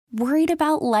Worried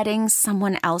about letting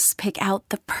someone else pick out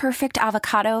the perfect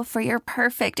avocado for your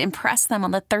perfect impress them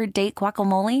on the third date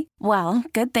guacamole? Well,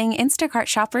 good thing Instacart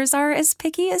shoppers are as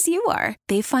picky as you are.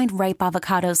 They find ripe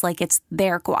avocados like it's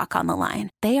their guac on the line.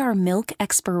 They are milk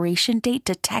expiration date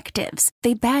detectives.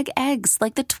 They bag eggs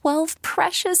like the 12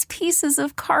 precious pieces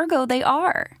of cargo they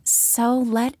are. So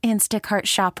let Instacart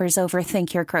shoppers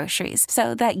overthink your groceries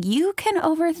so that you can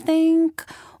overthink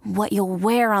what you'll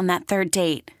wear on that third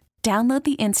date. Download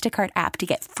the Instacart app to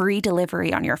get free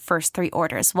delivery on your first 3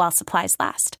 orders while supplies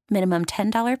last. Minimum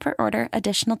 $10 per order.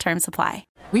 Additional terms apply.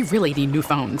 We really need new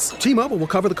phones. T-Mobile will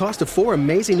cover the cost of 4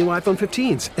 amazing new iPhone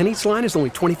 15s, and each line is only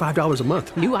 $25 a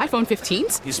month. New iPhone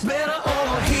 15s? It's better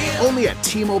over here. Only at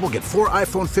T-Mobile, get 4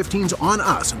 iPhone 15s on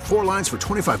us and 4 lines for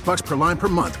 $25 per line per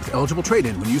month with eligible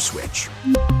trade-in when you switch.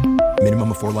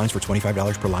 Minimum of 4 lines for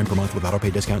 $25 per line per month with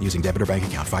autopay discount using debit or bank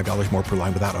account. $5 more per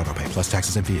line without autopay, plus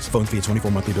taxes and fees. Phone fee at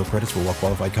 24 monthly bill credits for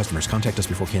well-qualified customers. Contact us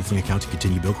before canceling account to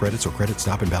continue bill credits or credit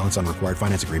stop and balance on required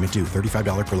finance agreement due.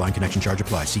 $35 per line connection charge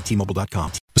applies. See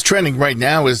T-Mobile.com. What's trending right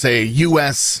now is a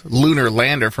U.S. lunar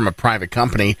lander from a private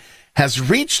company has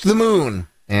reached the moon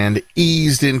and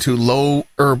eased into low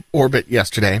orbit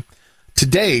yesterday.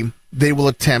 Today, they will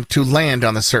attempt to land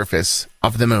on the surface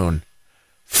of the moon.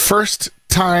 First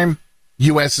time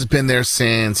U.S. has been there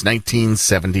since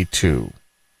 1972.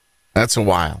 That's a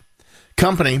while.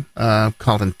 Company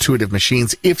called Intuitive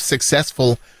Machines, if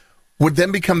successful, would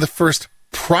then become the first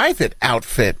private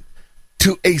outfit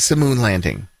to ace a moon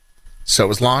landing. So it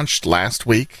was launched last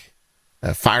week,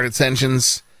 fired its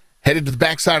engines, headed to the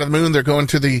backside of the moon. They're going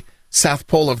to the south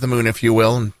pole of the moon, if you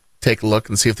will, and take a look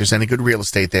and see if there's any good real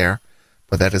estate there.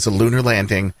 But that is a lunar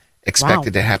landing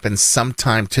expected to happen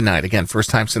sometime tonight. Again, first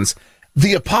time since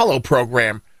the Apollo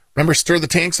program. Remember Stir the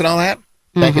Tanks and all that?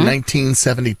 Back in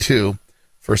 1972.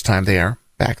 First time there,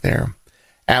 back there.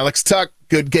 Alex Tuck,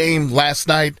 good game last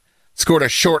night. Scored a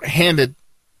shorthanded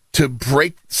to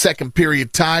break second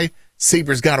period tie.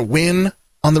 Sabres got a win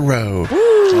on the road.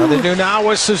 So they do now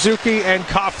with Suzuki and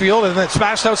Caulfield, and then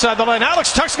smashed outside the line.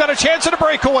 Alex Tuck's got a chance at a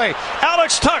breakaway.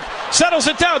 Alex Tuck settles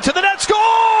it down to the net,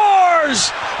 scores!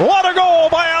 What a goal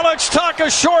by Alex Tuck, a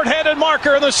shorthanded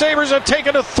marker, and the Sabres have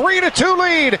taken a 3-2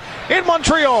 lead in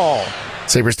Montreal.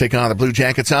 Sabres take on the Blue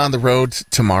Jackets on the road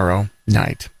tomorrow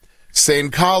night.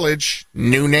 Same college,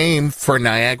 new name for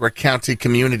Niagara County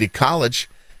Community College.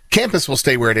 Campus will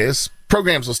stay where it is.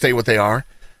 Programs will stay what they are.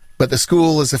 But the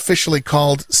school is officially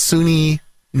called SUNY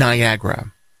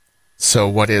Niagara. So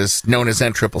what is known as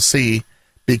NCCC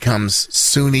becomes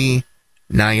SUNY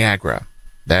Niagara.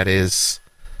 That is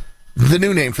the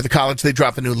new name for the college. They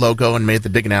dropped the new logo and made the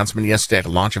big announcement yesterday at a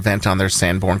launch event on their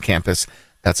Sanborn campus.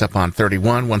 That's up on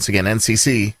 31. Once again,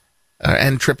 NCCC,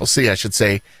 I should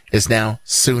say, is now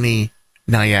SUNY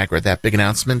Niagara. That big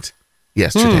announcement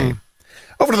yesterday.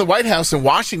 Over to the White House in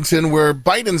Washington, where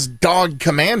Biden's dog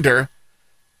Commander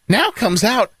now comes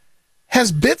out,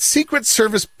 has bit Secret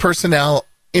Service personnel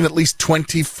in at least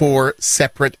 24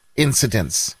 separate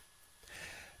incidents.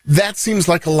 That seems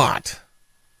like a lot.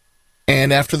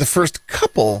 And after the first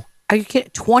couple... Are you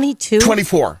kidding? 22?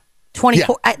 24.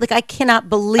 24. Yeah. I cannot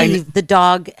believe the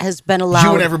dog has been allowed...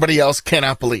 You and everybody else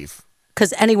cannot believe.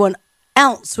 Because anyone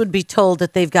else would be told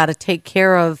that they've got to take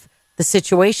care of the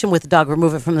situation with the dog,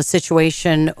 remove it from the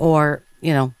situation, or,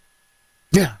 Yeah.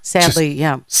 Sadly,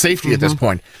 safety at this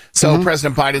point. So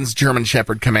President Biden's German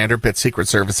Shepherd Commander bit Secret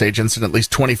Service agents in at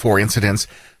least 24 incidents.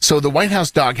 So the White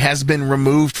House dog has been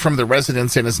removed from the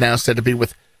residence and is now said to be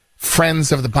with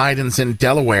friends of the Bidens in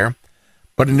Delaware.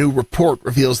 But a new report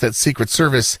reveals that Secret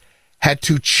Service had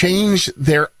to change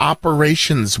their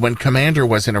operations when Commander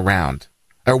was around.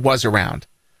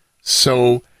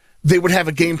 So they would have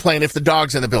a game plan if the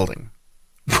dog's in the building.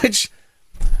 Which,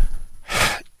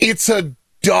 it's a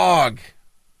dog.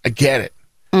 I get it.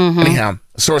 Anyhow,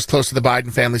 a source close to the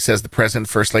Biden family says the president and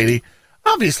first lady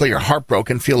obviously are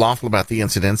heartbroken, feel awful about the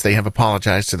incidents. They have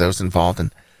apologized to those involved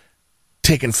and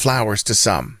taken flowers to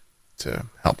some to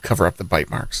help cover up the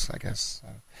bite marks, I guess.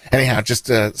 Anyhow, it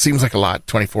just seems like a lot,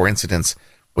 24 incidents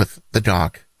with the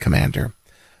dog Commander.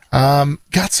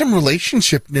 Got some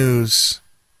relationship news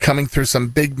coming through some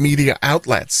big media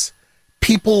outlets.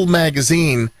 People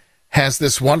magazine has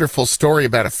this wonderful story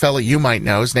about a fella you might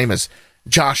know. His name is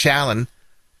Josh Allen,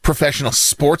 professional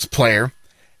sports player.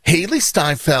 Haley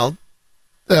Steinfeld,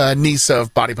 niece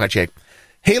of Body by Jake.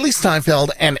 Haley Steinfeld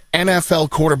and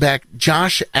NFL quarterback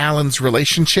Josh Allen's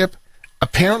relationship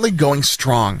apparently going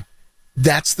strong.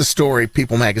 That's the story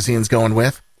People magazine's going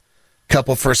with.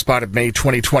 Couple first spotted May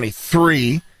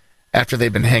 2023 after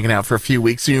they've been hanging out for a few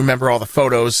weeks. So you remember all the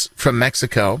photos from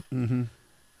Mexico.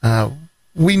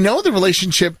 We know the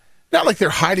relationship not like they're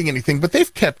hiding anything, but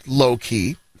they've kept low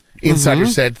key. Insider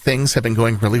said things have been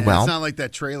going really well. It's not like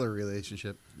that trailer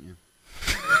relationship.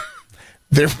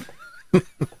 There,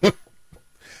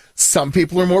 some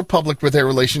people are more public with their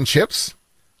relationships,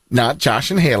 not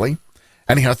Josh and Haley.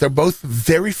 Anyhow, they're both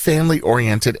very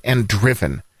family-oriented and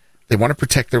driven. They want to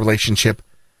protect their relationship,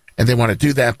 and they want to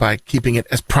do that by keeping it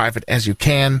as private as you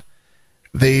can.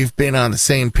 They've been on the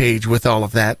same page with all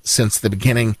of that since the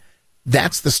beginning.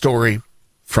 That's the story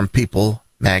from People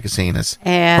magazine.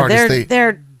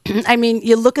 I mean,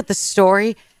 you look at the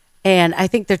story, and I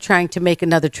think they're trying to make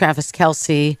another Travis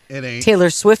Kelce, Taylor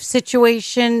Swift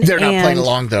situation. They're not playing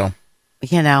along, though.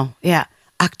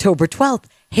 October 12th,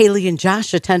 Haley and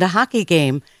Josh attend a hockey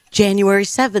game. January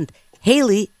 7th,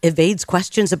 Haley evades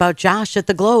questions about Josh at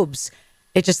the Globes.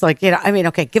 It's just like,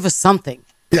 okay, give us something.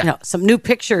 Yeah. Some new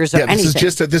pictures or anything.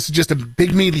 This is just a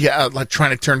big media outlet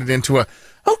trying to turn it into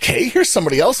here's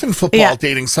somebody else in football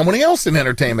dating somebody else in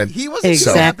entertainment. He wasn't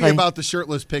so happy about the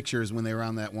shirtless pictures when they were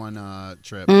on that one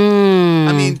trip.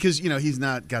 I mean, because, he's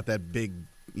not got that big,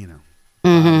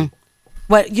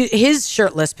 his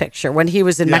shirtless picture when he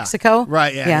was in Mexico?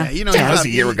 Right, yeah. That was a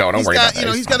year ago. Don't worry about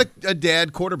that. He's got a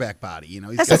dad quarterback body.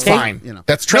 That's fine.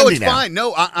 That's trendy now. No, it's fine.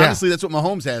 No, honestly, that's what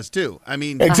Mahomes has, too. I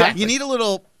mean, exactly. You need a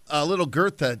little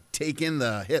girth to take in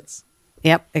the hits.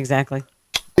 Yep, exactly.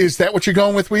 Is that what you're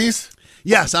going with, Weeze?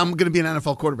 Yes, I'm going to be an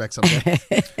NFL quarterback someday.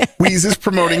 Weeze is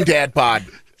promoting Dad Bod.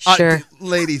 Sure.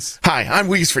 Ladies. Hi, I'm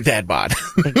Weeze for Dad Bod.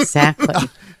 Exactly.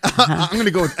 I'm going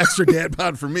to go with extra Dad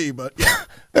Bod for me, but yeah.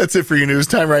 That's it for your news.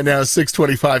 Time right now is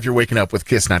 6:25. You're waking up with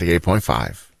Kiss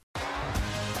 98.5.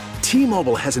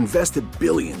 T-Mobile has invested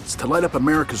billions to light up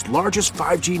America's largest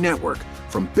 5G network,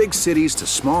 from big cities to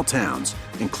small towns,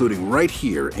 including right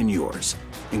here in yours.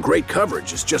 And great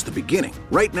coverage is just the beginning.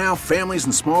 Right now, families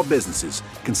and small businesses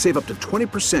can save up to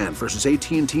 20% versus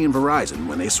AT&T and Verizon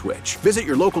when they switch. Visit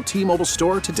your local T-Mobile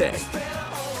store today.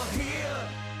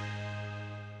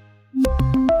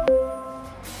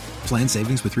 Plan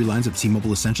savings with 3 lines of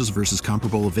T-Mobile Essentials versus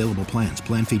comparable available plans.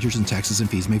 Plan features and taxes and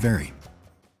fees may vary.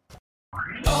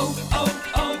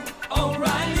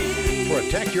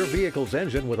 Protect your vehicle's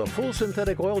engine with a full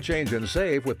synthetic oil change and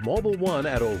save with Mobil 1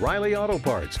 at O'Reilly Auto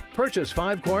Parts. Purchase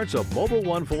 5 quarts of Mobil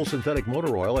 1 full synthetic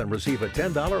motor oil and receive a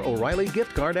 $10 O'Reilly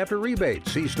gift card after rebate.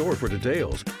 See store for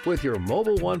details. With your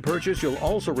Mobil 1 purchase, you'll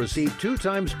also receive 2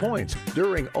 times points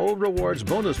during O Rewards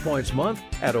Bonus Points Month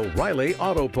at O'Reilly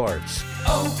Auto Parts.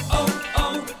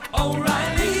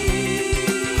 O'Reilly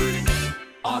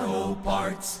Auto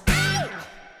Parts.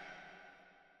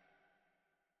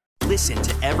 Listen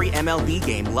to every MLB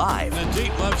game live. In the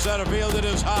deep left center field, it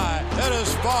is high, it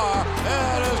is far,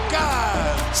 it is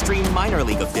gone. Stream minor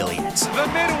league affiliates. The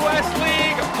Midwest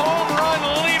League home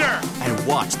run leader. And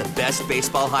watch the best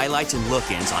baseball highlights and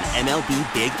look-ins on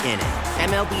MLB Big Inning.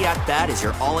 MLB At Bat is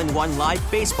your all-in-one live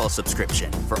baseball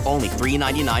subscription for only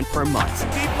 $3.99 per month.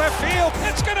 Deep left field,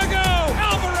 it's gonna go.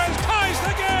 Alvarez ties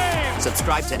the game.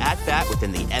 Subscribe to At Bat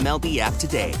within the MLB app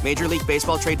today. Major League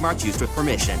Baseball trademarks used with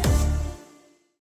permission.